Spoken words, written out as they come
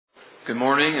Good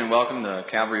morning and welcome to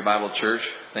Calvary Bible Church.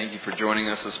 Thank you for joining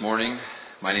us this morning.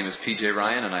 My name is PJ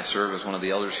Ryan and I serve as one of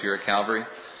the elders here at Calvary.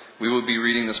 We will be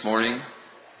reading this morning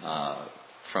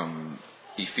from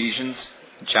Ephesians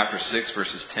chapter 6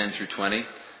 verses 10 through 20.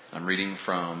 I'm reading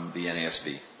from the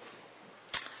NASB.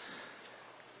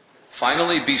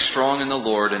 Finally, be strong in the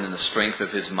Lord and in the strength of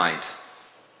His might.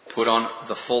 Put on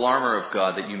the full armor of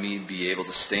God that you may be able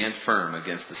to stand firm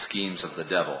against the schemes of the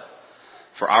devil.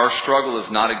 For our struggle is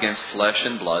not against flesh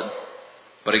and blood,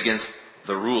 but against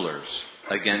the rulers,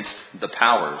 against the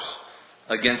powers,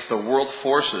 against the world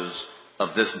forces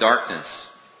of this darkness,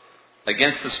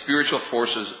 against the spiritual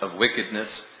forces of wickedness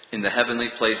in the heavenly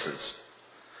places.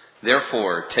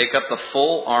 Therefore, take up the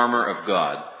full armor of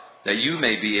God, that you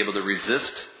may be able to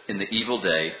resist in the evil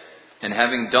day, and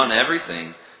having done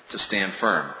everything, to stand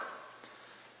firm.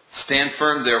 Stand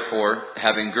firm, therefore,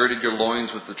 having girded your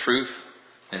loins with the truth,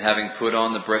 and having put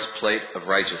on the breastplate of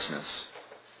righteousness,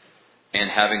 and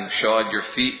having shod your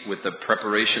feet with the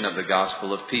preparation of the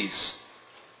gospel of peace.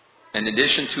 In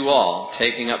addition to all,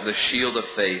 taking up the shield of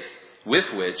faith, with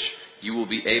which you will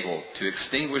be able to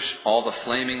extinguish all the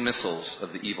flaming missiles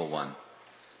of the evil one.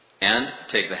 And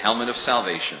take the helmet of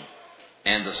salvation,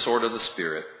 and the sword of the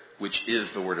Spirit, which is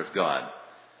the word of God.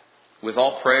 With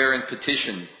all prayer and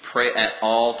petition, pray at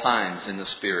all times in the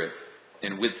Spirit,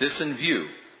 and with this in view,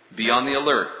 be on the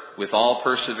alert with all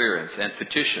perseverance and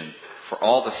petition for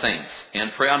all the saints,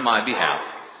 and pray on my behalf,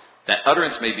 that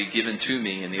utterance may be given to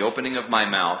me in the opening of my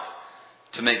mouth,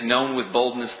 to make known with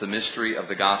boldness the mystery of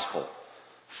the gospel,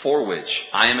 for which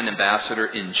I am an ambassador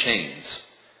in chains,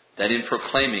 that in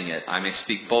proclaiming it I may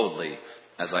speak boldly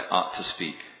as I ought to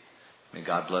speak. May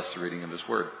God bless the reading of His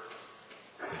word.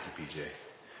 Thank you, PJ.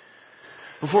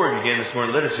 Before we begin this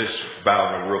morning, let us just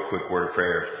bow in a real quick word of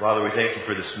prayer. Father, we thank you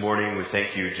for this morning. We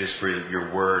thank you just for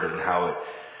your word and how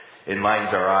it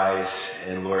enlightens our eyes.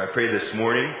 And Lord, I pray this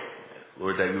morning,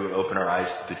 Lord, that you would open our eyes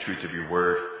to the truth of your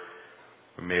word.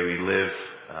 May we live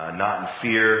not in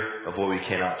fear of what we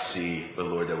cannot see, but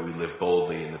Lord, that we live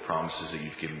boldly in the promises that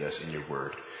you've given us in your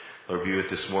word. Lord, be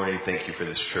with this morning. Thank you for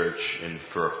this church and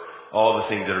for all the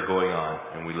things that are going on.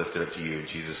 And we lift it up to you in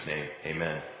Jesus' name.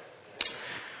 Amen.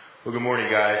 Well, good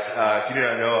morning, guys. If you do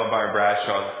not know, I'm Byron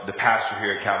Bradshaw, the pastor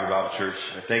here at Calvary Bible Church.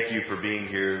 Thank you for being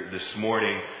here this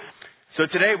morning. So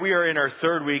today we are in our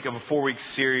third week of a 4-week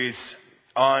series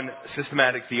on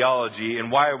systematic theology.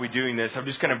 And why are we doing this? I'm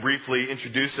just going to briefly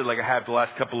introduce it like I have the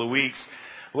last couple of weeks.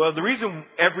 Well, the reason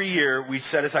every year we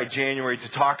set aside January to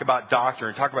talk about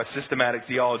doctrine, talk about systematic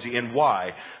theology, and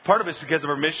why. Part of it is because of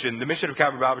our mission. The mission of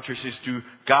Calvary Bible Church is to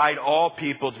guide all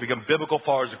people to become biblical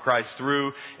followers of Christ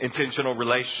through intentional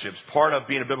relationships. Part of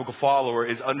being a biblical follower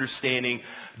is understanding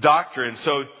doctrine.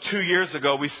 So 2 years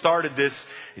ago, we started this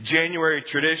January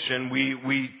tradition.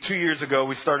 2 years ago,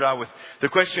 we started out with the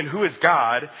question, who is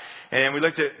God? And we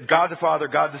looked at God the Father,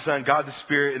 God the Son, God the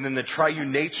Spirit, and then the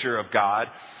triune nature of God.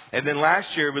 And then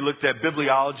last year we looked at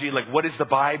bibliology, like what is the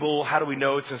Bible? How do we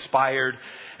know it's inspired?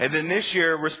 And then this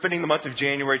year we're spending the month of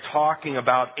January talking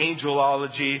about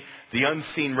angelology, the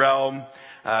unseen realm.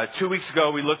 2 weeks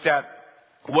ago we looked at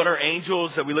what are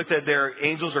angels, that we looked at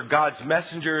angels are God's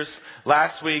messengers.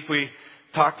 Last week we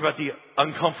talked about the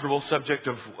uncomfortable subject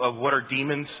of what are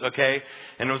demons, okay?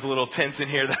 And it was a little tense in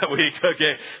here that week,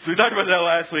 okay? So we talked about that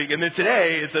last week. And then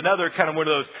today, it's another kind of one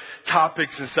of those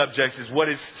topics and subjects is what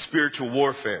is spiritual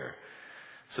warfare?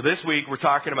 So this week, we're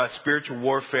talking about spiritual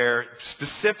warfare,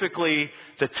 specifically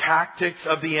the tactics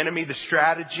of the enemy, the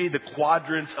strategy, the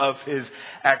quadrants of his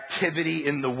activity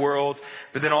in the world.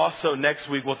 But then also next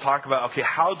week, we'll talk about, okay,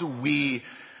 how do we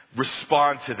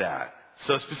respond to that?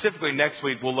 So specifically next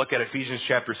week, we'll look at Ephesians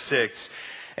chapter 6.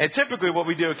 And typically what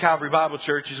we do at Calvary Bible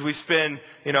Church is we spend,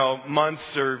 months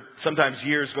or sometimes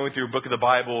years going through a book of the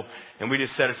Bible. And we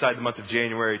just set aside the month of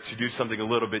January to do something a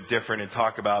little bit different and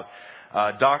talk about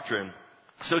doctrine.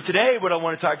 So today what I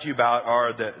want to talk to you about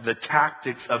are the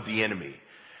tactics of the enemy.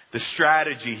 The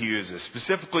strategy he uses.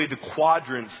 Specifically the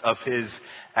quadrants of his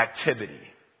activity.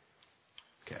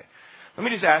 Okay. Let me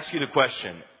just ask you the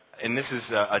question. And this is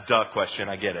a duh question,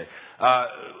 I get it.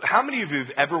 How many of you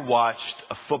have ever watched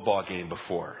a football game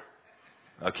before?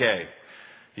 Okay.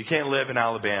 You can't live in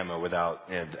Alabama without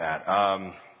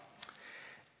that.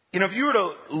 If you were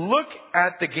to look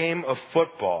at the game of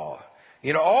football,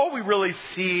 all we really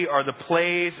see are the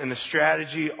plays and the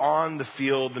strategy on the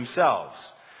field themselves.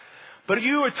 But if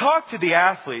you would talk to the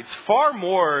athletes, far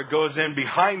more goes in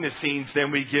behind the scenes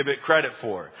than we give it credit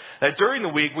for. That during the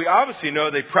week, we obviously know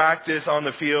they practice on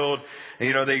the field.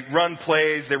 And, they run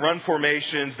plays, they run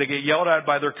formations, they get yelled at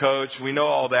by their coach. We know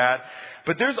all that.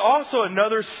 But there's also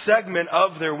another segment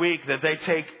of their week that they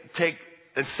take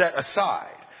set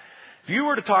aside. If you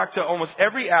were to talk to almost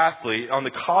every athlete on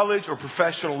the college or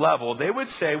professional level, they would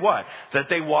say what? That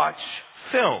they watch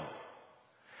film.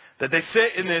 That they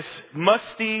sit in this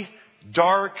musty,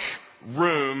 dark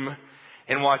room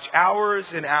and watch hours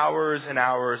and hours and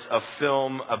hours of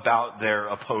film about their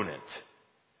opponent.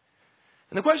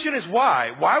 And the question is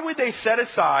why? Why would they set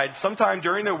aside sometime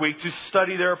during their week to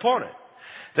study their opponent?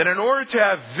 That in order to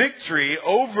have victory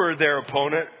over their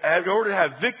opponent, in order to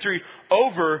have victory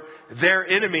over their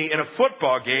enemy in a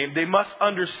football game, they must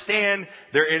understand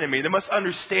their enemy. They must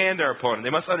understand their opponent. They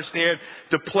must understand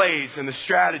the plays and the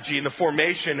strategy and the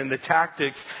formation and the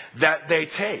tactics that they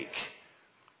take.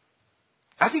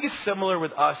 I think it's similar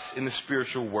with us in the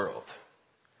spiritual world.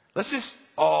 Let's just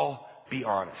all be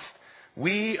honest.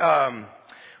 We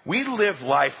live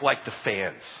life like the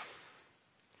fans.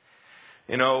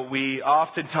 You know, we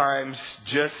oftentimes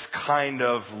just kind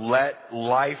of let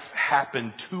life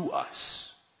happen to us.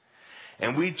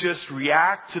 And we just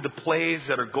react to the plays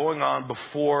that are going on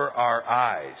before our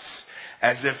eyes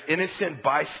as if innocent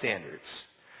bystanders.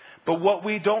 But what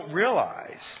we don't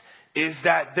realize is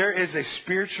that there is a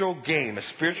spiritual game, a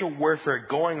spiritual warfare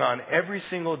going on every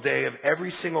single day of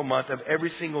every single month of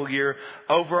every single year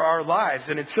over our lives.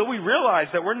 And until we realize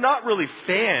that we're not really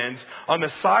fans on the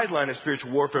sideline of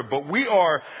spiritual warfare, but we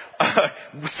are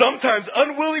sometimes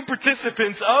unwilling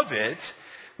participants of it,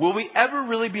 will we ever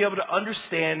really be able to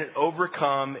understand and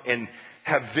overcome and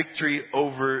have victory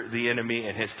over the enemy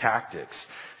and his tactics?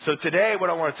 So today what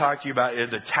I want to talk to you about is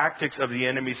the tactics of the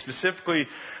enemy, specifically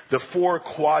the 4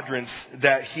 quadrants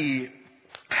that he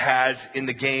has in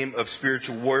the game of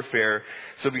spiritual warfare.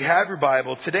 So if you have your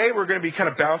Bible, today we're going to be kind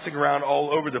of bouncing around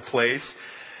all over the place.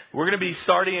 We're going to be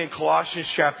starting in Colossians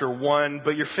chapter 1,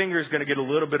 but your finger is going to get a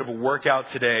little bit of a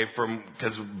workout today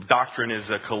because doctrine is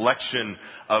a collection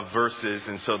of verses,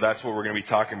 and so that's what we're going to be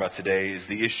talking about today is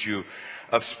the issue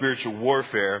of spiritual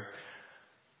warfare.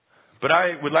 But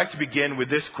I would like to begin with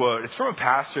this quote. It's from a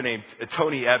pastor named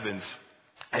Tony Evans.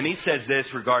 And he says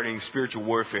this regarding spiritual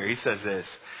warfare. He says this,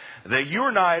 that you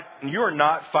are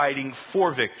not fighting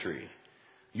for victory.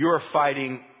 You are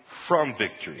fighting from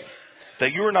victory.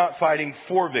 That you are not fighting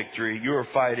for victory. You are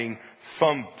fighting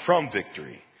from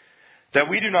victory. That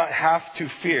we do not have to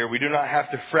fear. We do not have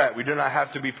to fret. We do not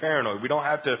have to be paranoid. We don't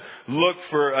have to look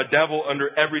for a devil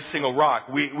under every single rock.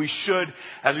 We should,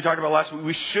 as we talked about last week,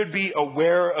 we should be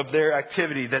aware of their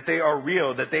activity, that they are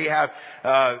real, that they have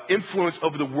influence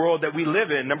over the world that we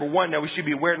live in. Number one, that we should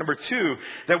be aware. Number two,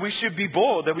 that we should be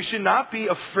bold, that we should not be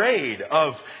afraid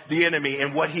of the enemy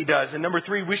and what he does. And number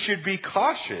three, we should be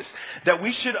cautious, that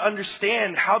we should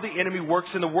understand how the enemy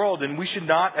works in the world. And we should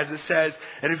not, as it says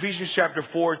in Ephesians chapter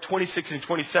 4, 26 and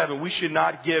 27, we should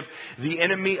not give the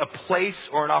enemy a place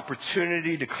or an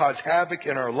opportunity to cause havoc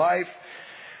in our life.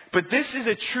 But this is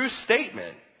a true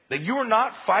statement that you are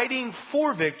not fighting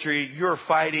for victory, you're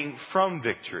fighting from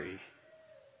victory.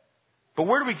 But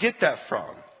where do we get that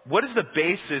from? What is the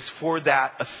basis for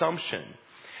that assumption?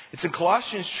 It's in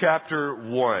Colossians chapter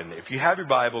 1. If you have your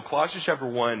Bible, Colossians chapter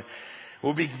 1,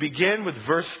 we'll begin with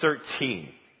verse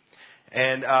 13.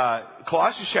 And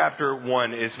Colossians chapter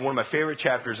 1 is one of my favorite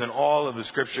chapters in all of the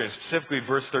Scripture, and specifically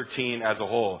verse 13 as a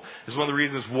whole. It's one of the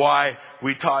reasons why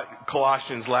we taught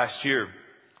Colossians last year.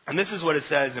 And this is what it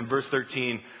says in verse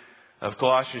 13 of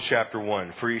Colossians chapter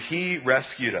 1. For he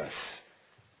rescued us.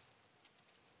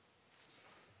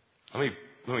 Let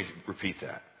me repeat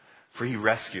that. For he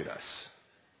rescued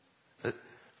us.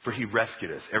 For he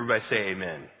rescued us. Everybody say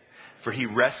amen. For he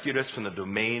rescued us from the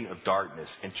domain of darkness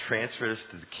and transferred us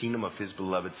to the kingdom of his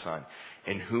beloved Son,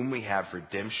 in whom we have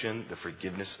redemption, the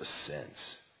forgiveness of sins.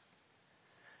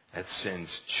 That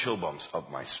sends chill bumps up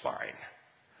my spine.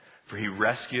 For he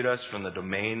rescued us from the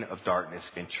domain of darkness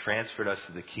and transferred us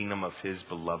to the kingdom of his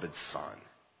beloved Son.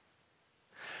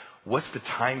 What's the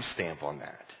time stamp on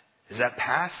that? Is that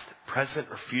past, present,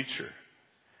 or future?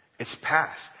 It's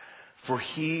past. For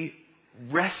he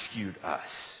rescued us.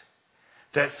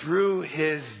 That through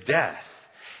his death,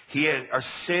 our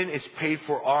sin is paid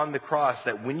for on the cross.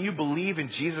 That when you believe in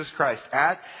Jesus Christ,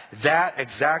 at that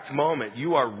exact moment,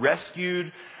 you are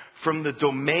rescued from the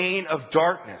domain of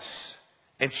darkness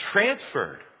and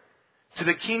transferred to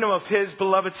the kingdom of his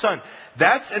beloved Son.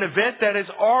 That's an event that has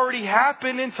already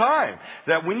happened in time.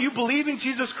 That when you believe in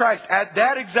Jesus Christ, at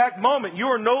that exact moment, you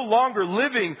are no longer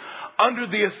living under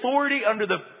the authority, under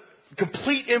the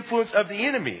complete influence of the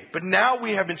enemy. But now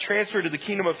we have been transferred to the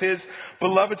kingdom of his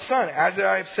beloved Son. As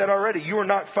I have said already, you are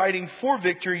not fighting for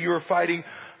victory, you are fighting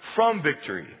from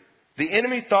victory. The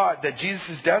enemy thought that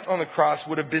Jesus' death on the cross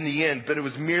would have been the end, but it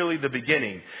was merely the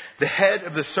beginning. The head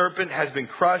of the serpent has been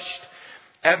crushed.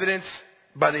 Evidence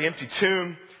by the empty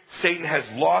tomb. Satan has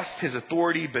lost his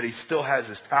authority, but he still has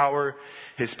his power.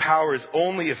 His power is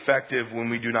only effective when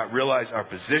we do not realize our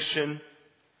position.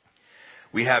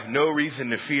 We have no reason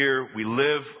to fear. We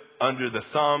live under the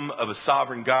thumb of a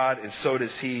sovereign God, and so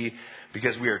does he,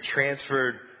 because we are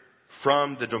transferred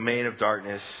from the domain of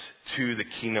darkness to the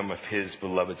kingdom of his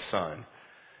beloved Son.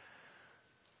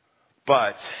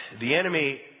 But the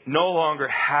enemy no longer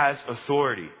has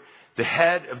authority. The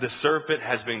head of the serpent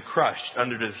has been crushed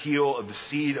under the heel of the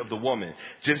seed of the woman.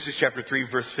 Genesis chapter 3,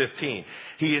 verse 15.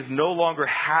 He no longer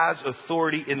has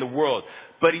authority in the world,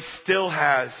 but he still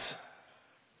has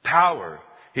power.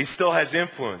 He still has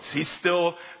influence. He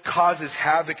still causes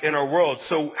havoc in our world.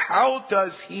 So how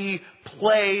does he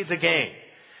play the game?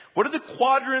 What are the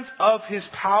quadrants of his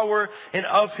power and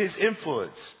of his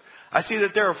influence? I see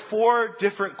that there are 4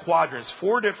 different quadrants,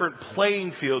 4 different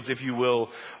playing fields, if you will,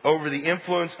 over the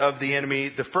influence of the enemy.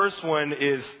 The first one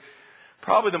is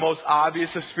probably the most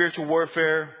obvious of spiritual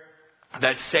warfare.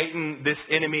 That Satan, this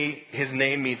enemy, his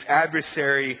name means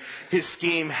adversary. His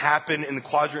scheme happened in the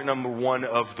quadrant number 1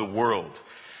 of the world.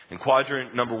 In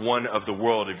quadrant number 1 of the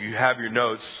world, if you have your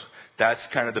notes, that's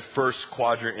kind of the first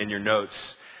quadrant in your notes.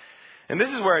 And this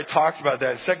is where it talks about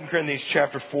that, 2 Corinthians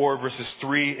chapter 4, verses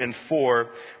 3 and 4.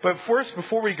 But first,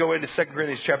 before we go into 2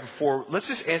 Corinthians chapter 4, let's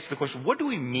just answer the question, what do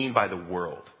we mean by the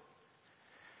world?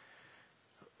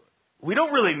 We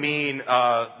don't really mean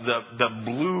the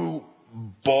blue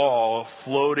ball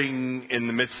floating in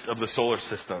the midst of the solar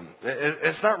system.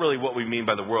 It's not really what we mean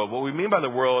by the world. What we mean by the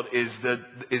world is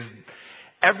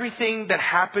everything that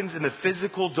happens in the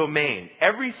physical domain.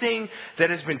 Everything that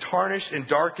has been tarnished and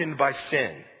darkened by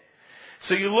sin.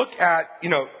 So you look at,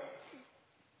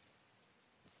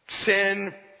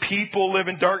 sin, people live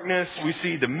in darkness. We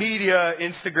see the media,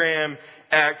 Instagram,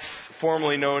 X,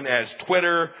 formerly known as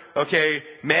Twitter,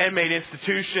 man-made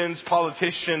institutions,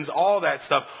 politicians, all that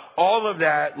stuff. All of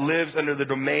that lives under the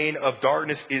domain of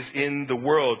darkness, is in the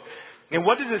world. And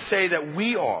what does it say that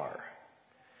we are?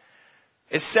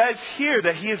 It says here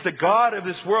that he is the God of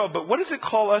this world, but what does it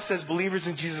call us as believers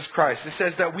in Jesus Christ? It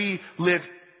says that we live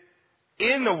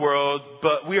in the world,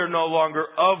 but we are no longer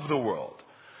of the world.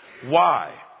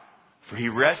 Why? For he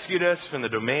rescued us from the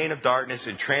domain of darkness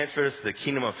and transferred us to the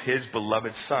kingdom of his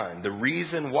beloved Son. The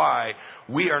reason why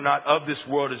we are not of this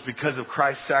world is because of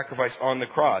Christ's sacrifice on the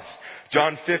cross.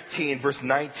 John 15, verse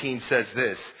 19 says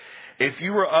this: if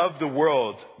you were of the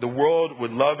world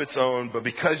would love its own, but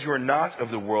because you are not of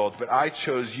the world, but I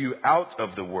chose you out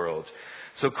of the world.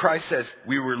 So Christ says,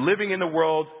 we were living in the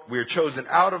world, we are chosen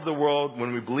out of the world.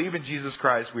 When we believe in Jesus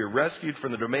Christ, we are rescued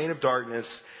from the domain of darkness.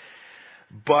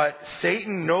 But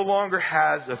Satan no longer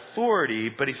has authority,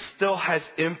 but he still has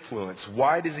influence.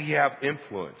 Why does he have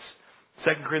influence?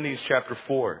 2 Corinthians chapter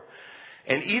 4.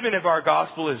 And even if our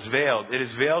gospel is veiled, it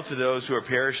is veiled to those who are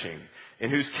perishing, in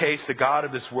whose case the God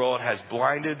of this world has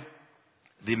blinded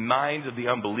the minds of the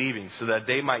unbelieving, so that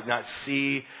they might not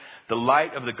see the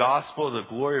light of the gospel, the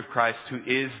glory of Christ, who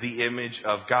is the image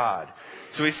of God.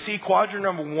 So we see quadrant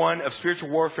number 1 of spiritual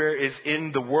warfare is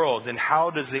in the world. And how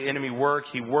does the enemy work?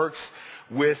 He works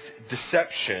with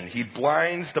deception. He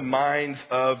blinds the minds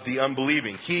of the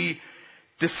unbelieving. He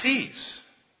deceives.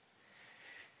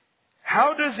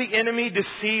 How does the enemy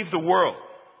deceive the world?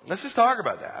 Let's just talk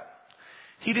about that.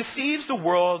 He deceives the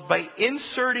world by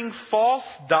inserting false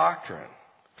doctrine,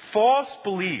 false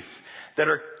belief that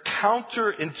are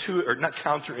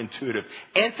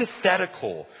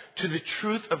antithetical to the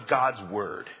truth of God's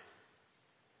word.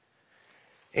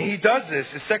 And he does this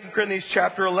in 2 Corinthians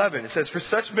chapter 11. It says, for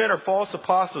such men are false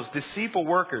apostles, deceitful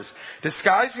workers,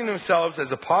 disguising themselves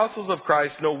as apostles of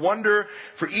Christ. No wonder,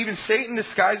 for even Satan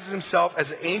disguises himself as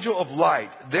an angel of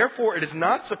light. Therefore, it is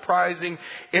not surprising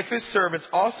if his servants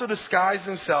also disguise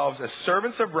themselves as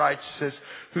servants of righteousness,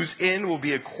 whose end will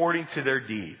be according to their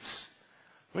deeds.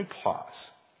 Let me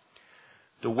pause.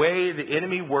 The way the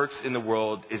enemy works in the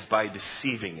world is by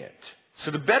deceiving it.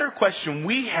 So the better question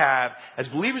we have as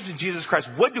believers in Jesus Christ,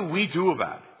 what do we do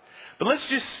about it? But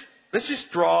let's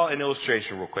just draw an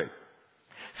illustration real quick.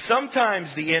 Sometimes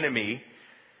the enemy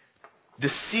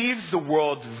deceives the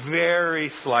world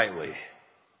very slightly,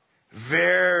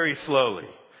 very slowly.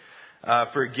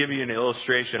 For giving you an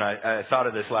illustration, I thought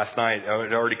of this last night. I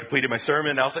had already completed my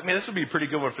sermon, and I was like, man, this would be a pretty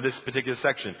good one for this particular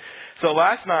section. So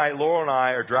last night, Laurel and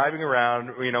I are driving around.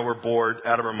 We're bored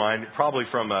out of our mind, probably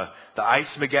from the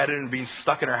ice-mageddon and being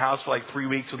stuck in our house for like 3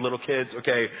 weeks with little kids.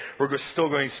 We're still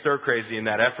going stir crazy in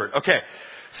that effort.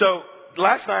 So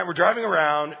last night we're driving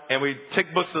around and we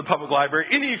took books to the public library.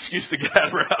 Any excuse to get out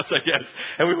of our house, I guess.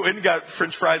 And we went and got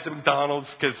French fries at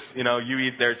McDonald's because, you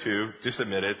eat there too. Just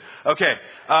admit it.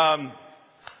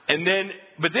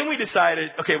 But then we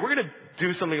decided, okay, we're going to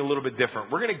do something a little bit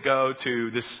different. We're going to go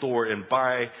to this store and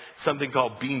buy something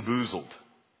called Bean Boozled.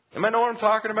 Anybody know what I'm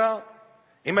talking about?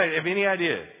 Anybody have any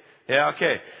idea? Yeah,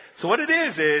 okay. So what it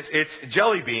is it's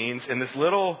jelly beans in this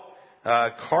little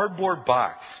cardboard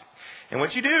box. And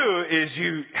what you do is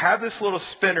you have this little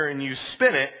spinner and you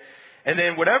spin it, and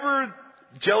then whatever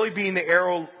jelly bean the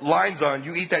arrow lines on,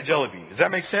 you eat that jelly bean. Does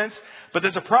that make sense? But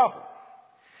there's a problem.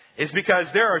 It's because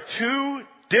there are two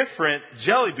different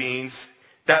jelly beans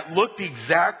that look the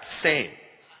exact same.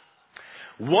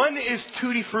 One is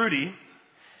Tutti Frutti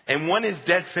and one is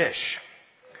Dead Fish.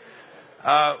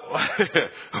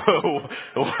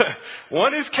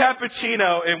 One is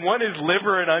cappuccino and one is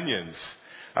liver and onions.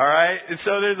 All right. And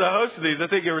so there's a host of these. I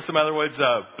think there were some other ones.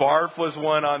 Barf was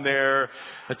one on there.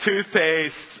 A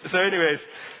toothpaste. So anyways,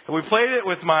 we played it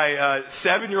with my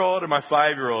 7-year-old and my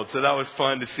 5-year-old. So that was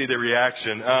fun to see the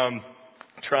reaction.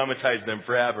 Traumatized them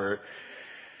forever.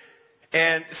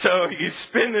 And so you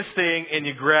spin this thing and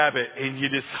you grab it and you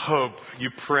just hope, you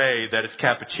pray that it's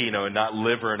cappuccino and not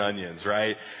liver and onions,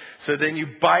 right? So then you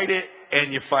bite it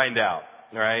and you find out,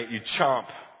 right? You chomp.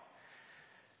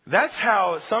 That's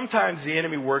how sometimes the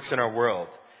enemy works in our world.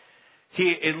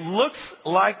 It looks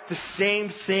like the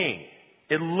same thing.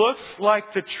 It looks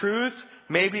like the truth,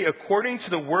 maybe according to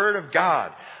the Word of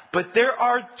God. But there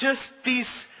are just these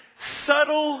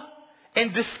subtle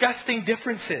and disgusting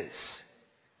differences.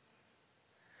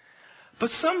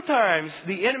 But sometimes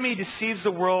the enemy deceives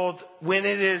the world when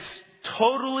it is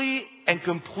totally and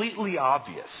completely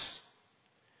obvious.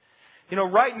 You know,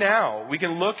 right now, we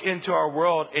can look into our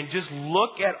world and just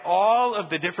look at all of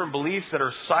the different beliefs that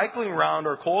are cycling around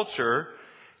our culture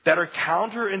that are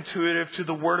counterintuitive to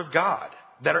the Word of God,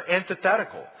 that are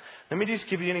antithetical. Let me just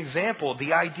give you an example.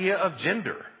 The idea of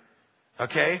gender.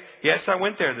 Okay? Yes, I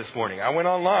went there this morning. I went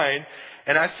online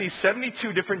and I see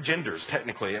 72 different genders,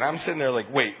 technically. And I'm sitting there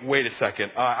like, wait a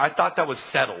second. I thought that was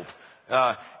settled.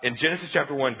 In Genesis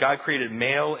chapter 1, God created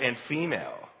male and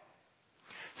female.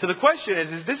 So the question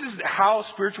is this is how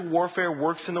spiritual warfare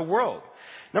works in the world.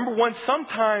 Number one,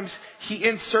 sometimes he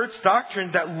inserts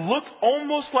doctrine that look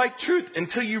almost like truth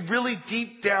until you really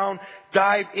deep down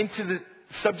dive into the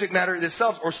subject matter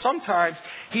itself. Or sometimes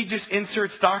he just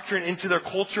inserts doctrine into their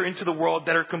culture, into the world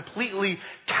that are completely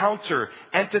counter,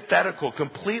 antithetical,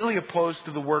 completely opposed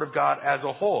to the Word of God as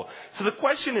a whole. So the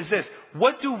question is this: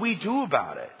 what do we do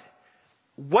about it?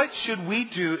 What should we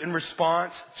do in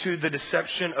response to the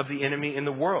deception of the enemy in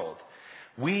the world?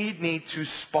 We need to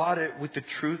spot it with the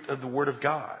truth of the Word of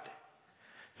God.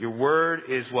 Your Word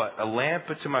is what? A lamp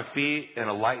unto my feet and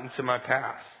a light unto my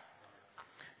path.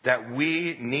 That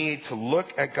we need to look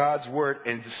at God's Word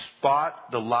and to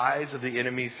spot the lies of the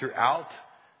enemy throughout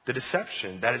the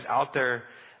deception that is out there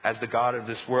as the God of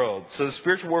this world. So the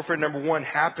spiritual warfare, number one,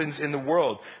 happens in the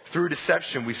world through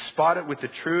deception. We spot it with the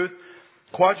truth.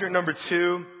 Quadrant number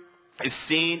 2 is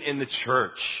seen in the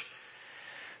church.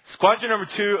 Quadrant number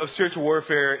 2 of spiritual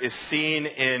warfare is seen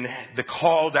in the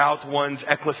called out ones,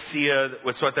 ecclesia.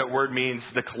 That's what that word means.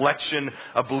 The collection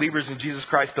of believers in Jesus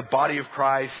Christ, the body of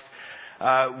Christ.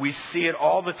 We see it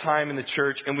all the time in the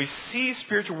church. And we see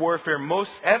spiritual warfare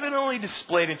most evidently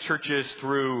displayed in churches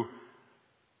through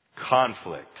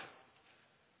conflict.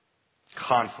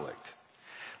 Conflict.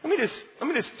 Let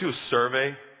me just do a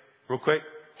survey real quick.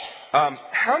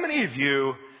 How many of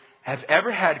you have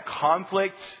ever had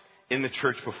conflict in the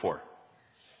church before?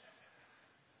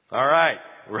 All right.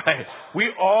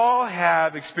 We all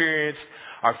have experienced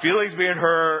our feelings being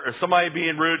hurt, or somebody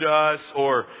being rude to us,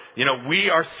 or,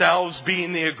 we ourselves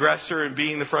being the aggressor and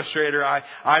being the frustrator.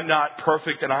 I'm not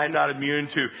perfect and I'm not immune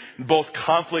to both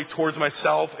conflict towards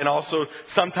myself and also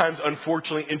sometimes,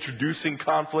 unfortunately, introducing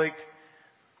conflict.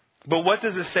 But what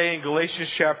does it say in Galatians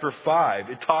chapter 5?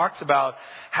 It talks about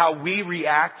how we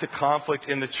react to conflict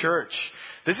in the church.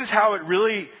 This is how it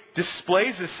really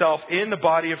displays itself in the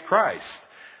body of Christ.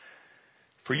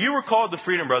 For you were called to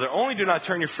freedom, brother. Only do not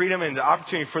turn your freedom into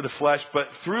opportunity for the flesh, but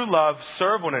through love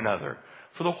serve one another.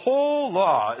 For the whole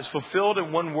law is fulfilled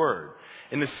in one word,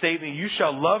 in the statement, you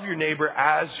shall love your neighbor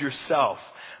as yourself.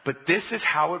 But this is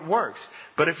how it works.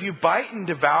 But if you bite and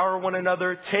devour one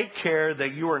another, take care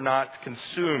that you are not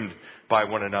consumed by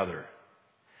one another.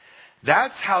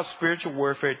 That's how spiritual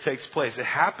warfare takes place. It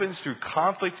happens through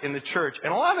conflict in the church.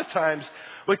 And a lot of times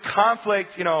with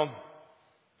conflict,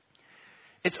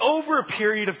 it's over a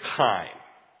period of time.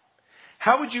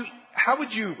 How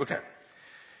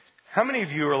many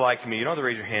of you are like me? You don't have to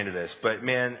raise your hand to this, but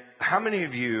man, how many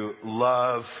of you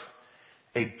love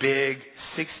a big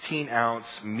 16-ounce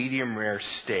medium rare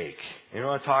steak? You know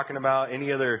what I'm talking about?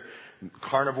 Any other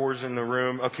carnivores in the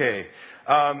room? Okay.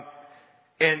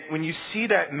 And when you see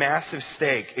that massive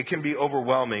steak, it can be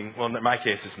overwhelming. Well, in my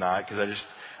case, it's not, because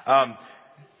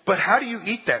but how do you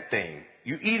eat that thing?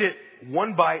 You eat it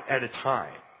one bite at a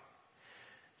time.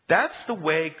 That's the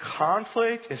way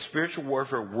conflict and spiritual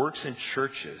warfare works in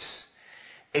churches.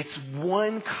 It's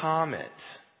one comment,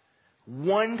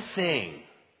 one thing,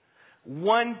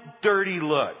 one dirty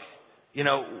look,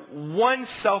 one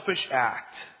selfish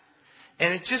act.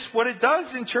 And it's just what it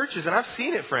does in churches. And I've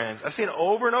seen it, friends. I've seen it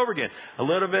over and over again. A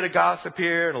little bit of gossip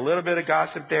here and a little bit of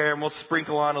gossip there. And we'll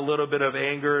sprinkle on a little bit of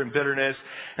anger and bitterness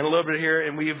and a little bit here.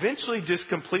 And we eventually just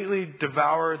completely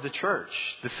devour the church,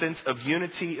 the sense of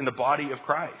unity in the body of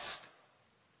Christ.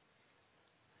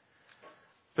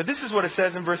 But this is what it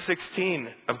says in verse 16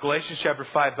 of Galatians chapter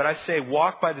 5. But I say,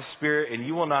 walk by the Spirit and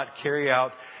you will not carry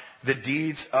out the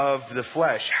deeds of the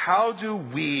flesh. How do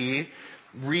we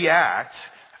react?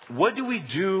 What do we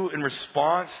do in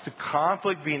response to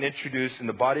conflict being introduced in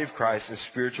the body of Christ in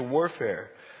spiritual warfare?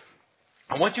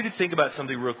 I want you to think about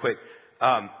something real quick.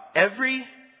 Every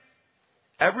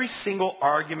single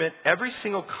argument, every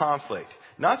single conflict,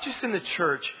 not just in the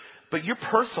church, but your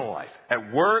personal life,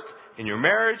 at work, in your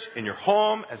marriage, in your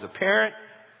home, as a parent,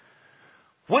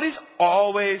 what is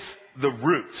always the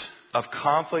root of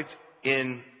conflict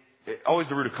always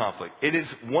the root of conflict? It is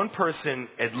one person,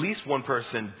 at least one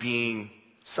person, being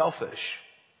selfish.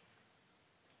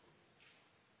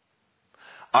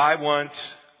 I want,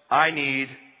 I need,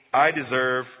 I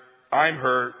deserve, I'm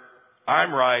hurt,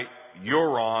 I'm right, you're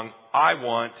wrong, I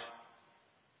want.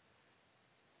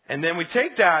 And then we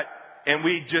take that and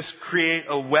we just create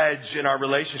a wedge in our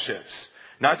relationships.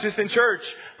 Not just in church,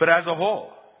 but as a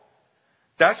whole.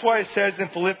 That's why it says in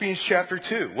Philippians chapter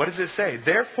 2, what does it say?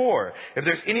 Therefore, if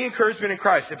there's any encouragement in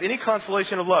Christ, if any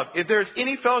consolation of love, if there's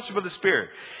any fellowship of the Spirit,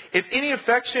 if any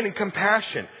affection and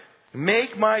compassion,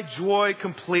 make my joy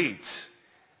complete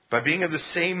by being of the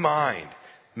same mind,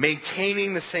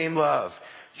 maintaining the same love,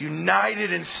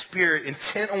 united in spirit,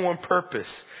 intent on one purpose.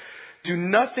 Do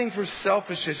nothing for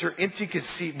selfishness or empty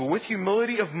conceit, but with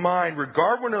humility of mind,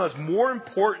 regard one another as more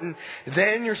important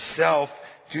than yourself.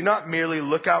 Do not merely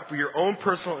look out for your own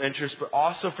personal interests, but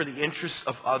also for the interests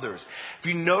of others. If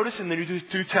you notice in the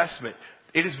New Testament,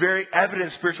 it is very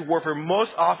evident spiritual warfare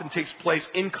most often takes place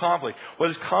in conflict.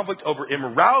 Whether it's conflict over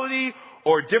immorality,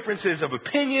 or differences of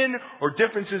opinion, or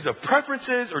differences of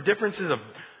preferences, or differences of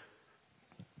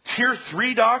tier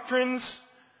 3 doctrines.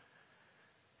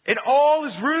 It all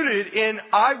is rooted in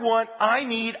I want, I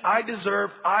need, I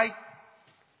deserve, How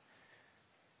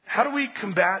do we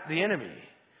combat the enemy?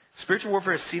 Spiritual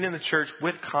warfare is seen in the church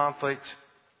with conflict,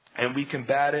 and we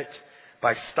combat it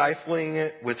by stifling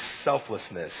it with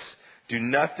selflessness. Do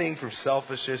nothing from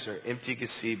selfishness or empty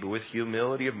conceit, but with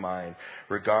humility of mind,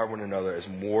 regard one another as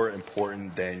more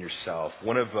important than yourself.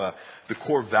 One of the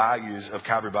core values of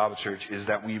Calvary Bible Church is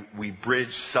that we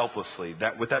bridge selflessly.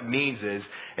 What that means is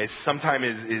sometimes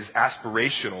is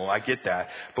aspirational. I get that.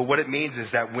 But what it means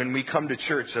is that when we come to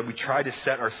church, that we try to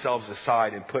set ourselves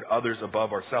aside and put others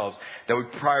above ourselves. That we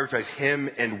prioritize him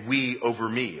and we over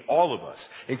me. All of us,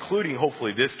 including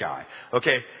hopefully this guy.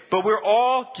 Okay? But we're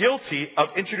all guilty of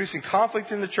introducing conflict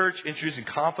in the church, introducing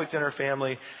conflict in our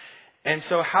family. And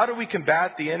so how do we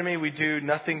combat the enemy? We do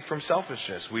nothing from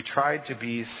selfishness. We try to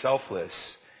be selfless.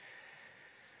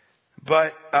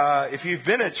 But if you've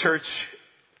been at church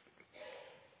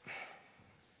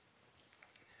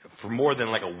for more than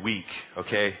like a week,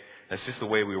 okay, that's just the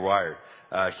way we're wired.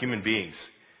 Human beings,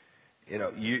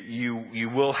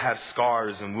 you will have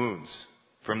scars and wounds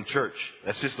from church.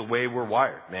 That's just the way we're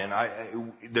wired,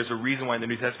 man. There's a reason why in the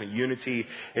New Testament unity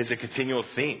is a continual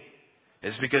theme.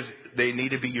 It's because they need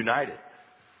to be united.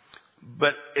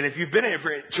 And if you've been in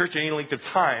church any length of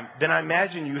time, then I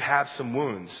imagine you have some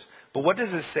wounds. But what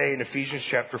does it say in Ephesians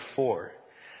chapter 4?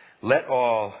 Let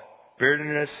all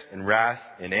bitterness and wrath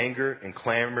and anger and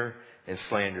clamor and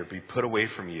slander be put away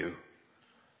from you,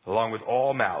 along with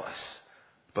all malice.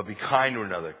 But be kind to one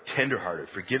another, tenderhearted,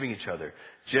 forgiving each other,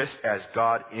 just as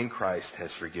God in Christ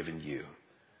has forgiven you.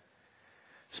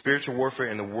 Spiritual warfare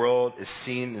in the world is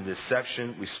seen in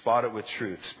deception. We spot it with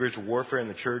truth. Spiritual warfare in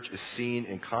the church is seen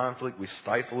in conflict. We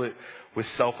stifle it with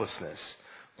selflessness.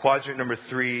 Quadrant number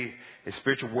 3 is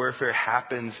spiritual warfare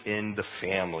happens in the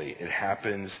family. It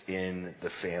happens in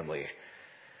the family.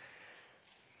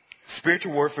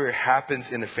 Spiritual warfare happens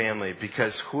in the family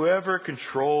because whoever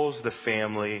controls the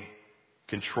family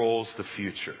controls the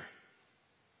future.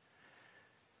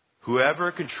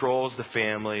 Whoever controls the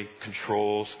family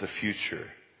controls the future.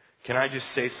 Can I just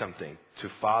say something to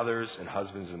fathers and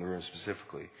husbands in the room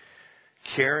specifically?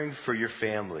 Caring for your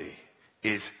family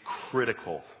is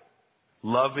critical.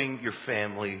 Loving your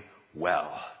family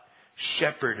well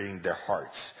shepherding their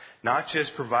hearts. Not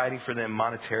just providing for them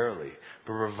monetarily,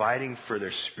 but providing for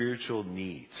their spiritual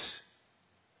needs.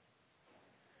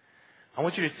 I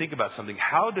want you to think about something.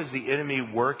 How does the enemy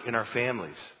work in our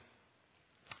families?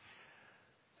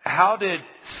 How did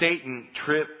Satan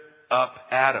trip up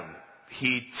Adam?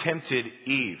 He tempted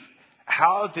Eve.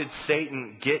 How did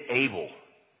Satan get Abel?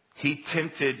 He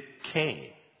tempted Cain.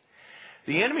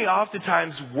 The enemy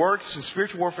oftentimes works in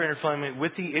spiritual warfare in our family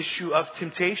with the issue of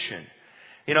temptation.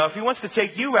 You know, if he wants to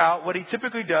take you out, what he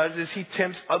typically does is he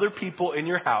tempts other people in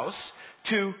your house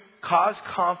to cause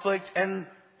conflict and,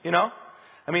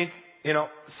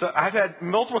 so I've had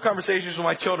multiple conversations with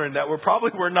my children that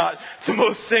were not the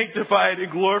most sanctified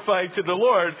and glorifying to the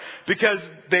Lord because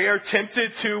they are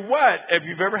tempted to what? If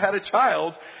you've ever had a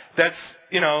child that's,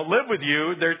 live with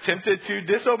you, they're tempted to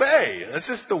disobey. That's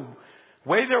just the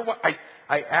way they're.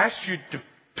 I asked you to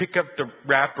pick up the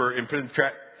wrapper and put it in the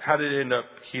trash. How did it end up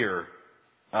here?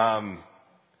 The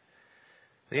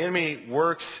enemy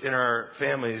works in our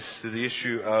families through the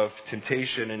issue of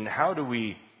temptation, and how do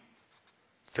we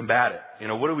combat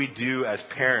it? What do we do as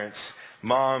parents,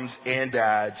 moms and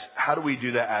dads? How do we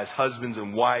do that as husbands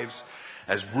and wives,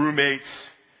 as roommates?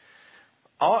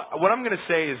 What I'm going to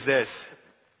say is this.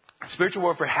 Spiritual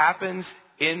warfare happens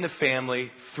in the family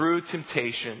through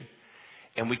temptation,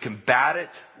 and we combat it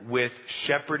with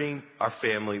shepherding our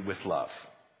family with love.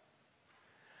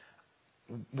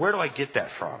 Where do I get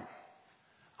that from?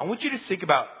 I want you to think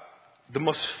about the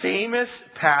most famous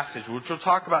passage, which we'll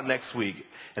talk about next week,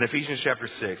 in Ephesians chapter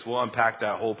 6. We'll unpack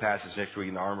that whole passage next week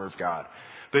in the armor of God.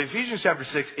 But Ephesians chapter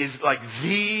 6 is like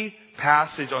the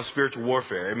passage on spiritual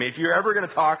warfare. I mean, if you're ever going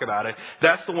to talk about it,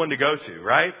 that's the one to go to,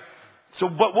 right? So,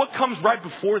 but what comes right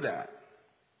before that?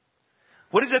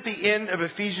 What is at the end of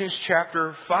Ephesians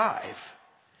chapter 5?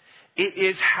 It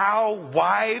is how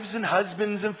wives and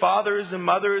husbands and fathers and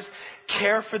mothers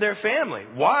care for their family.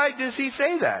 Why does he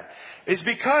say that? It's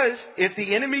because if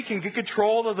the enemy can get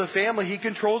control of the family, he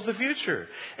controls the future.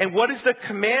 And what is the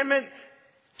commandment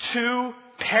to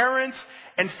parents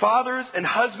and fathers and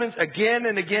husbands again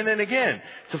and again and again?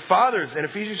 To fathers in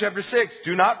Ephesians chapter 6,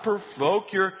 do not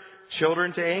provoke your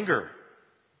children to anger.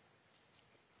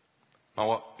 Oh,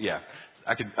 well, yeah.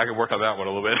 I could work on that one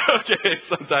a little bit. Okay,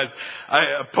 sometimes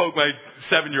I poke my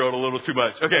 7-year-old a little too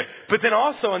much. Okay, but then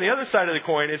also on the other side of the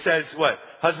coin, it says what?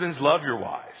 Husbands, love your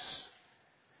wives.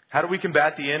 How do we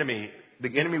combat the enemy?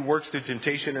 The enemy works through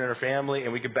temptation in our family,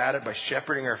 and we combat it by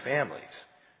shepherding our families,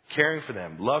 caring for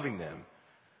them, loving them,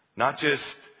 not just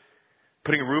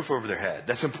putting a roof over their head.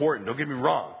 That's important. Don't get me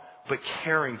wrong, but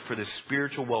caring for the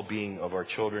spiritual well-being of our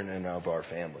children and of our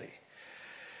family.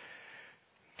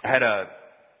 I had a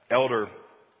elder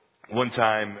one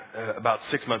time, about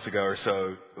 6 months ago or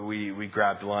so, we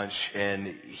grabbed lunch,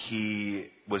 and he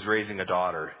was raising a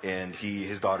daughter, and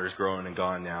his daughter's grown and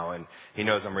gone now, and he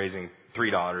knows I'm raising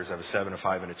 3 daughters. I have a 7, a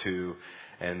 5, and a 2,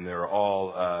 and they're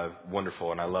all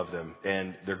wonderful, and I love them,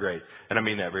 and they're great, and I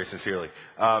mean that very sincerely.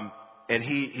 And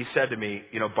he said to me,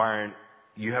 Byron,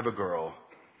 you have a girl.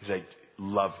 He's like,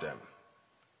 love them.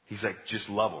 He's like, just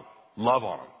love them. Love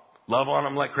on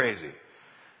them like crazy.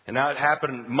 And now it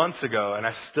happened months ago, and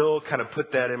I still kind of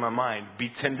put that in my mind.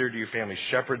 Be tender to your family.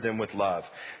 Shepherd them with love.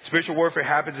 Spiritual warfare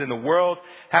happens in the world,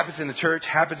 happens in the church,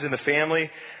 happens in the family.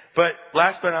 But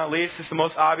last but not least, it's the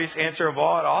most obvious answer of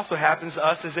all. It also happens to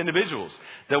us as individuals.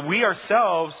 That we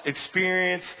ourselves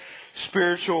experience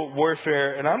spiritual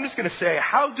warfare. And I'm just going to say,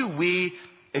 how do we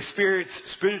experience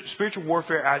spiritual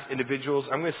warfare as individuals?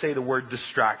 I'm going to say the word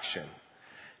distraction.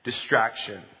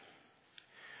 Distraction.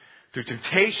 Through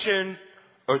temptation,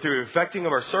 or through affecting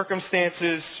of our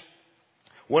circumstances.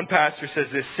 One pastor says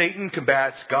this: Satan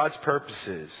combats God's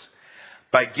purposes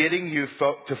by getting you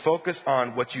to focus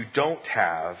on what you don't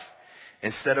have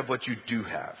instead of what you do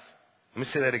have. Let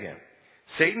me say that again.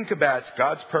 Satan combats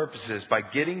God's purposes by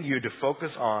getting you to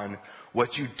focus on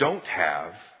what you don't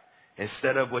have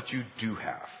instead of what you do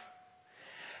have.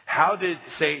 How did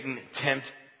Satan tempt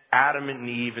Adam and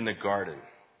Eve in the garden?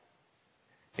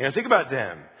 Think about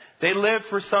them. They lived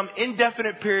for some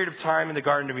indefinite period of time in the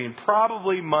Garden of Eden,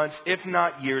 probably months, if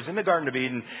not years, in the Garden of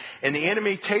Eden. And the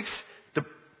enemy takes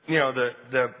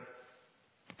the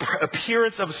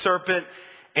appearance of a serpent,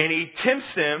 and he tempts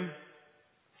them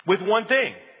with one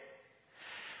thing.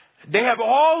 They have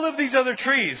all of these other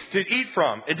trees to eat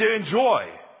from and to enjoy.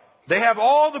 They have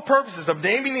all the purposes of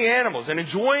naming the animals and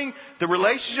enjoying the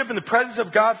relationship and the presence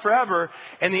of God forever.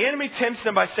 And the enemy tempts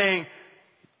them by saying,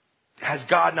 has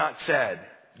God not said?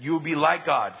 You will be like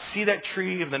God. See that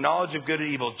tree of the knowledge of good and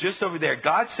evil just over there.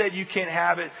 God said you can't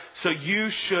have it, so you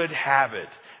should have it.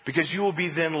 Because you will be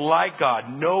then like God,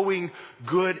 knowing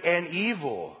good and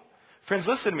evil. Friends,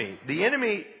 listen to me. The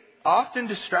enemy often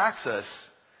distracts us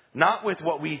not with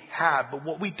what we have, but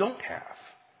what we don't have.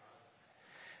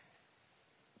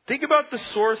 Think about the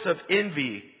source of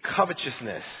envy,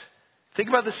 covetousness. Think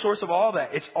about the source of all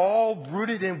that. It's all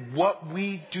rooted in what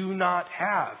we do not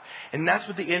have. And that's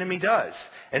what the enemy does.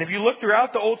 And if you look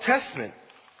throughout the Old Testament,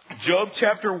 Job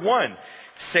chapter 1,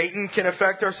 Satan can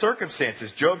affect our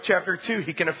circumstances. Job chapter 2,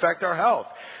 he can affect our health.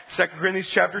 2 Corinthians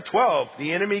chapter 12,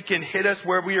 the enemy can hit us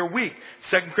where we are weak.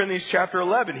 2 Corinthians chapter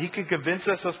 11, he can convince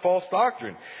us of false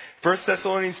doctrine. 1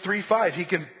 Thessalonians 3:5, he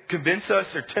can convince us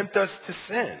or tempt us to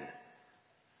sin.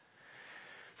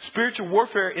 Spiritual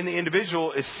warfare in the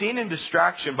individual is seen in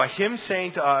distraction by him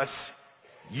saying to us,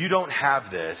 you don't have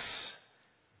this,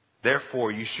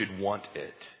 therefore you should want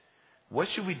it. What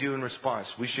should we do in response?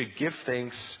 We should give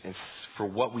thanks for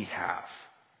what we have.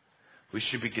 We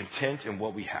should be content in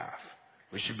what we have.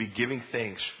 We should be giving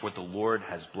thanks for what the Lord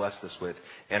has blessed us with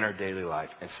in our daily life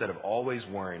instead of always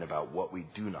worrying about what we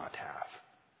do not have.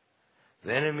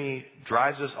 The enemy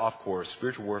drives us off course,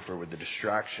 spiritual warfare, with the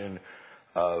distraction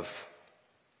of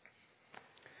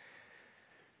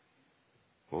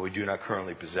what we do not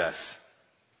currently possess.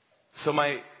 So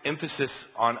my emphasis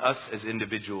on us as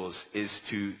individuals is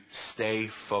to stay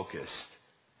focused.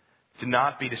 To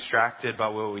not be distracted by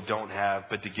what we don't have,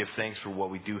 but to give thanks for what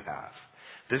we do have.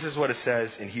 This is what it says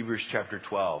in Hebrews chapter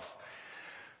 12.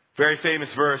 Very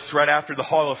famous verse right after the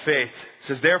hall of faith. It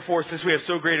says, therefore, since we have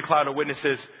so great a cloud of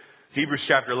witnesses, Hebrews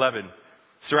chapter 11,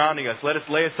 surrounding us, let us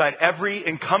lay aside every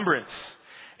encumbrance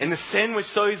and the sin which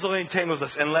so easily entangles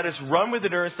us, and let us run with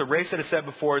endurance the race that is set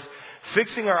before us,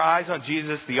 fixing our eyes on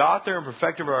Jesus, the author and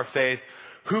perfecter of our faith,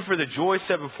 who for the joy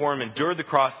set before him endured the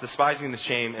cross, despising the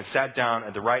shame, and sat down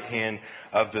at the right hand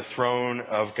of the throne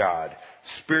of God.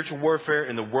 Spiritual warfare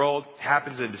in the world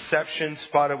happens in deception,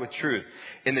 spotted with truth.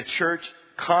 In the church,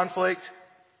 conflict,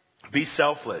 be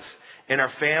selfless. In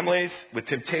our families, with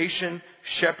temptation,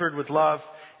 shepherd with love,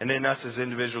 and in us as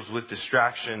individuals with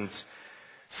distractions,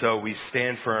 so we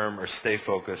stand firm or stay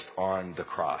focused on the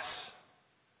cross.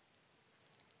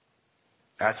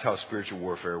 That's how spiritual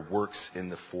warfare works in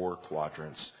the four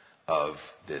quadrants of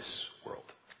this world.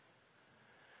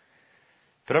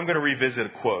 But I'm going to revisit a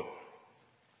quote.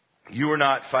 You are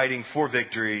not fighting for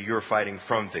victory, you're fighting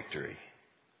from victory.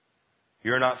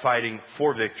 You're not fighting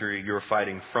for victory, you're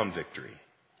fighting from victory.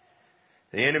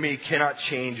 The enemy cannot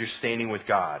change your standing with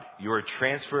God. You are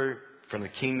transferred from the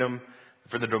kingdom,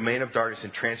 from the domain of darkness,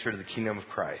 and transferred to the kingdom of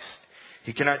Christ.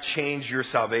 He cannot change your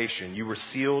salvation. You were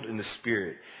sealed in the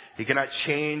Spirit. He cannot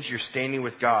change your standing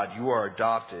with God. You are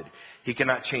adopted. He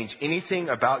cannot change anything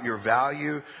about your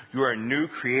value. You are a new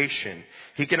creation.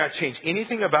 He cannot change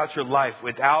anything about your life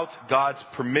without God's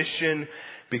permission,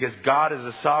 because God is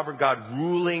a sovereign God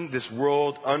ruling this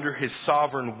world under his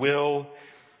sovereign will.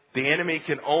 The enemy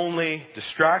can only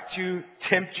distract you,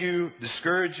 tempt you,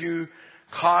 discourage you,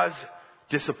 cause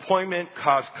disappointment,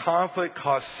 cause conflict,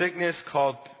 cause sickness,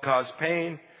 cause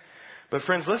pain. But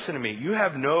friends, listen to me. You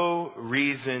have no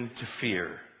reason to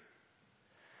fear.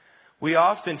 We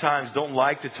oftentimes don't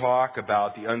like to talk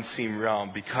about the unseen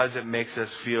realm because it makes us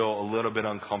feel a little bit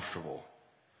uncomfortable.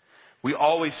 We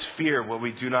always fear what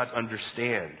we do not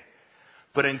understand.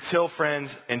 But until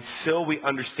we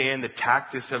understand the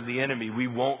tactics of the enemy, we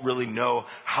won't really know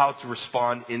how to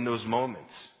respond in those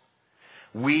moments.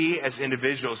 We as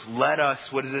individuals, let us,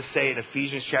 what does it say in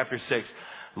Ephesians chapter 6?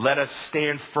 Let us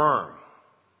stand firm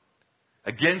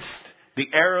against the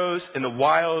arrows and the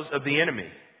wiles of the enemy.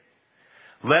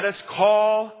 Let us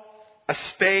call a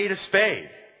spade a spade.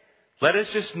 Let us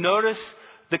just notice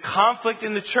the conflict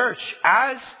in the church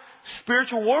as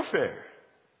spiritual warfare.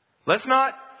 Let's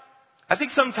not, I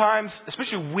think sometimes,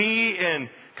 especially we in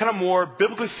kind of more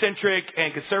biblically centric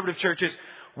and conservative churches,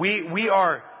 we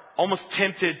are almost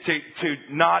tempted to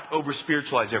not over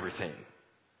spiritualize everything.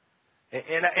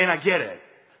 And I get it.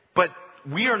 But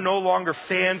we are no longer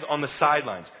fans on the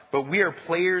sidelines, but we are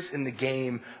players in the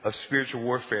game of spiritual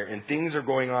warfare, and things are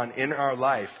going on in our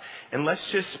life. And let's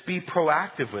just be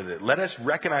proactive with it. Let us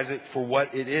recognize it for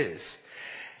what it is.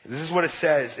 This is what it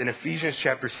says in Ephesians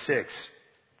chapter 6.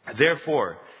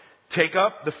 Therefore, take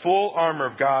up the full armor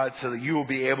of God so that you will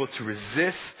be able to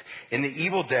resist in the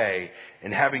evil day,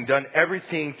 and having done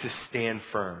everything, to stand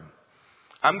firm.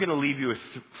 I'm going to leave you with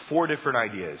 4 different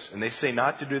ideas. And they say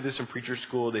not to do this in preacher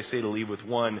school. They say to leave with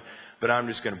 1. But I'm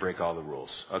just going to break all the rules.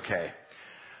 Okay.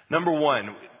 Number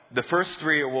 1. The first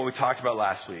 3 are what we talked about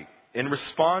last week. In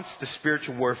response to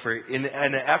spiritual warfare, in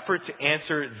an effort to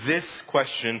answer this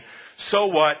question, so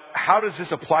what? How does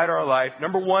this apply to our life?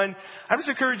 Number 1, I'm just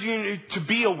encouraging you to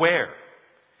be aware.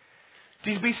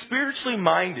 To be spiritually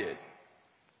minded.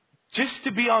 just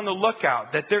to be on the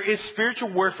lookout that there is spiritual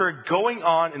warfare going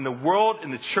on in the world,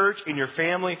 in the church, in your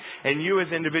family, and you as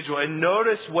an individual. And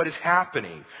notice what is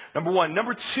happening. Number one.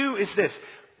 Number two is this.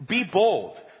 Be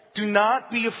bold. Do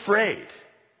not be afraid.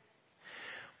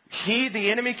 The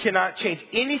enemy, cannot change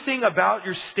anything about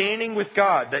your standing with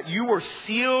God, that you were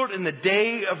sealed in the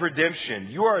day of redemption.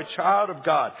 You are a child of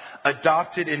God,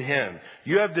 adopted in Him.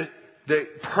 You have the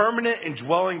permanent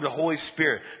indwelling of the Holy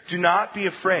Spirit. Do not be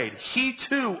afraid. He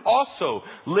too also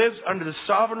lives under the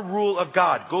sovereign rule of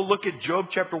God. Go look at Job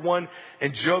chapter 1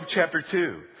 and Job chapter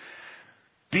 2.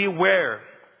 Be aware.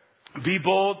 Be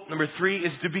bold. Number 3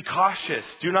 is to be cautious.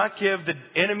 Do not give the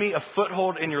enemy a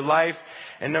foothold in your life.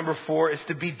 And number 4 is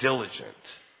to be diligent.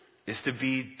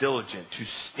 To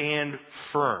stand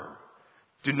firm.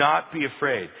 Do not be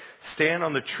afraid. Stand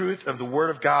on the truth of the Word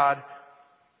of God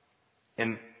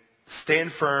and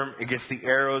stand firm against the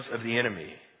arrows of the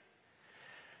enemy.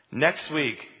 Next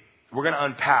week, we're going to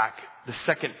unpack the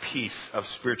second piece of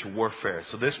spiritual warfare.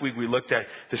 So this week we looked at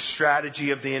the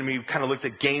strategy of the enemy. We kind of looked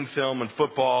at game film and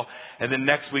football. And then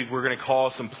next week we're going to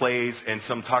call some plays and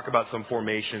talk about some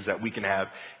formations that we can have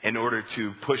in order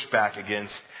to push back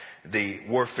against the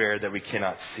warfare that we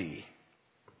cannot see.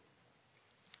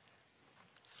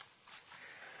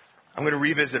 I'm going to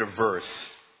revisit a verse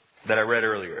that I read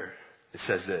earlier. It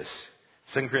says this,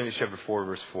 2 Corinthians chapter 4,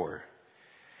 verse 4.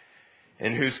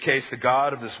 In whose case the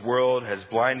God of this world has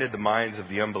blinded the minds of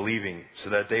the unbelieving, so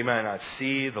that they might not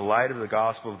see the light of the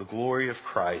gospel of the glory of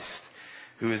Christ,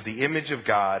 who is the image of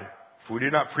God. For we do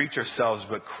not preach ourselves,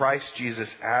 but Christ Jesus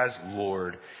as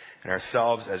Lord, and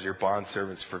ourselves as your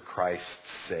bondservants for Christ's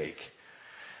sake.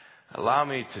 Allow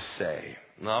me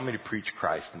to preach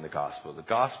Christ in the gospel. The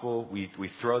gospel,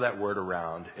 we throw that word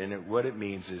around, and what it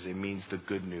means is it means the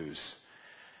good news.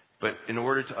 But in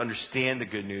order to understand the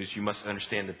good news, you must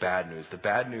understand the bad news. The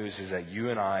bad news is that you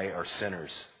and I are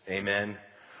sinners. Amen.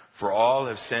 For all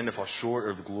have sinned and fall short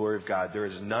of the glory of God. There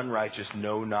is none righteous,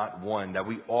 no, not one. That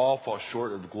we all fall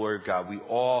short of the glory of God. We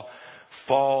all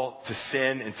fall to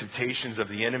sin and temptations of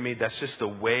the enemy. That's just the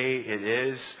way it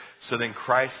is. So then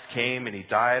Christ came and He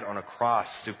died on a cross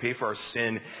to pay for our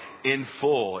sin in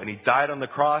full. And He died on the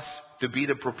cross to be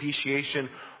the propitiation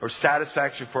or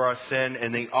satisfaction for our sin.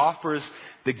 And He offers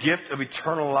the gift of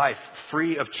eternal life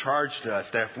free of charge to us.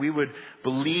 That if we would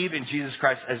believe in Jesus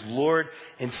Christ as Lord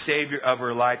and Savior of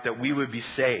our life, that we would be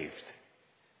saved.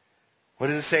 What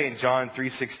does it say in John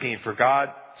 3:16? For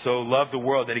God so loved the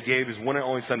world that He gave His one and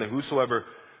only Son, that whosoever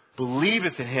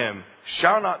believeth in Him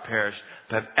shall not perish,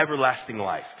 but have everlasting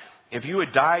life. If you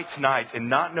would die tonight and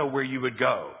not know where you would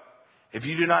go, if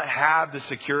you do not have the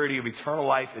security of eternal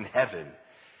life in heaven,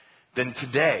 then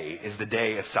today is the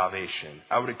day of salvation.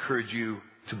 I would encourage you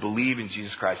to believe in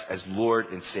Jesus Christ as Lord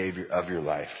and Savior of your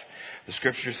life. The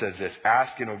scripture says this,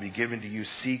 ask and it will be given to you,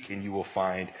 seek and you will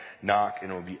find, knock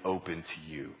and it will be open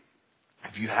to you.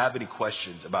 If you have any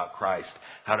questions about Christ,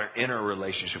 how to enter a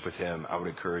relationship with Him, I would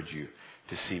encourage you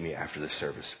to see me after this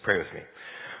service. Pray with me.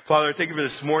 Father, I thank You for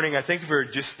this morning. I thank You for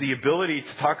just the ability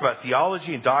to talk about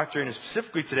theology and doctrine, and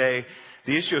specifically today,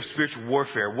 the issue of spiritual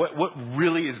warfare. What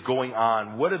really is going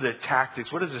on? What are the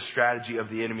tactics? What is the strategy of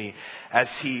the enemy as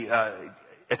he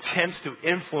attempts to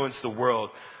influence the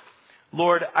world?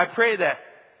 Lord, I pray that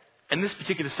in this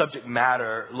particular subject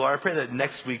matter, Lord, I pray that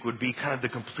next week would be kind of the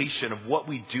completion of what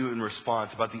we do in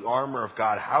response about the armor of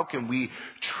God. How can we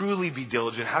truly be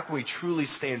diligent? How can we truly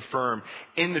stand firm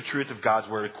in the truth of God's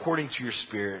word according to Your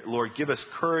Spirit? Lord, give us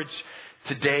courage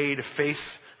today to face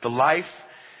the life.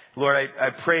 Lord,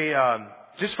 I pray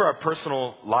just for our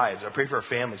personal lives. I pray for our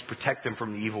families. Protect them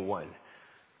from the evil one.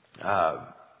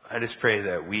 I just pray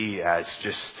that we as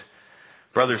just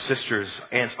brothers, sisters,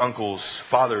 aunts, uncles,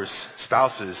 fathers,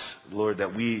 spouses, Lord,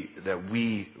 that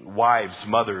we, wives,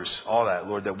 mothers, all that,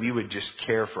 Lord, that we would just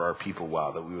care for our people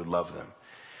well, that we would love them.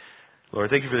 Lord,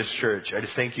 thank You for this church. I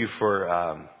just thank You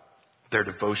for their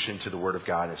devotion to the Word of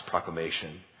God and its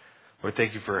proclamation. Lord,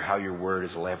 thank You for how Your Word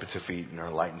is a lamp unto feet and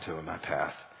a light unto my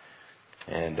path.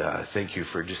 And thank You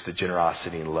for just the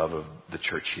generosity and love of the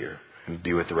church here. And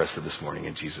be with the rest of this morning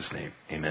in Jesus' name. Amen.